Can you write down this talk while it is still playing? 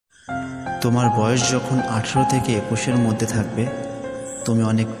তোমার বয়স যখন 18 থেকে 21-এর মধ্যে থাকবে, তুমি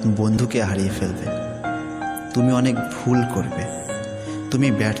অনেক বন্ধুকে হারিয়ে ফেলবে, তুমি অনেক ভুল করবে, তুমি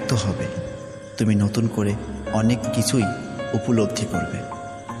ব্যর্থ হবে, তুমি নতুন করে অনেক কিছুই উপলব্ধি করবে,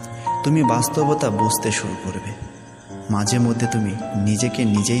 তুমি বাস্তবতা বুঝতে শুরু করবে। মাঝে মধ্যে তুমি নিজেকে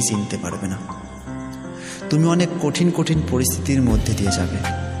নিজেই চিনতে পারবে না। তুমি অনেক কঠিন কঠিন পরিস্থিতির মধ্যে দিয়ে যাবে,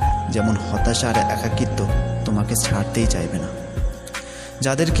 যেমন হতাশা আর একাকিত্ব তোমাকে ছাড়তেই চাইবে না।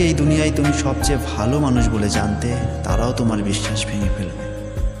 যাদেরকে এই দুনিয়ায় তুমি সবচেয়ে ভালো মানুষ বলে জানতে, তারাও তোমার বিশ্বাস ভেঙে ফেলবে,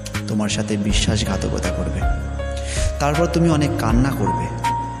 তোমার সাথে বিশ্বাসঘাতকতা করবে। তারপর তুমি অনেক কান্না করবে,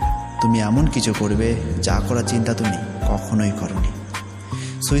 তুমি এমন কিছু করবে যা করার চিন্তা তুমি কখনোই করনি।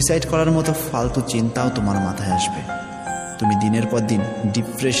 সুইসাইড করার মতো ফালতু চিন্তাও তোমার মাথায় আসবে। তুমি দিনের পর দিন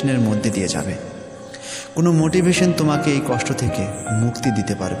ডিপ্রেশনের মধ্যে দিয়ে যাবে। কোনো মোটিভেশন তোমাকে এই কষ্ট থেকে মুক্তি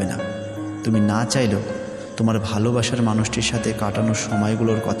দিতে পারবে না। তুমি না চাইলেও তোমার ভালোবাসার মানুষটির সাথে কাটানোর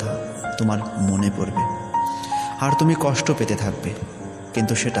সময়গুলোর কথা তোমার মনে পড়বে, আর তুমি কষ্ট পেতে থাকবে,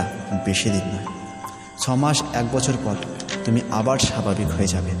 কিন্তু সেটা বেশি দিন নয়। 6 মাস 1 বছর পর তুমি আবার স্বাভাবিক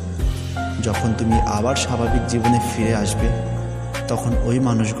হয়ে যাবে। যখন তুমি আবার স্বাভাবিক জীবনে ফিরে আসবে, তখন ওই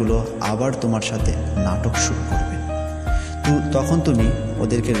মানুষগুলো আবার তোমার সাথে নাটক শুরু করবে। তখন তুমি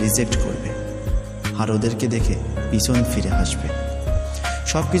ওদেরকে রিজেক্ট করবে, আর ওদেরকে দেখে পিছন ফিরে আসবে।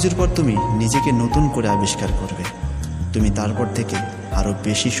 সব কিছুর পর তুমি নিজেকে নতুন করে আবিষ্কার করবে। তুমি তারপর থেকে আরও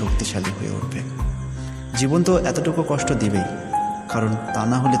বেশি শক্তিশালী হয়ে উঠবে। জীবন তো এতটুকু কষ্ট দিবেই, কারণ তা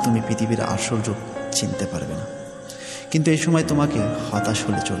না হলে তুমি পৃথিবীর আসল রূপ চিনতে পারবে না। কিন্তু এই সময় তোমাকে হতাশ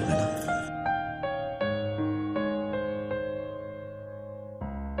হলে চলবে না।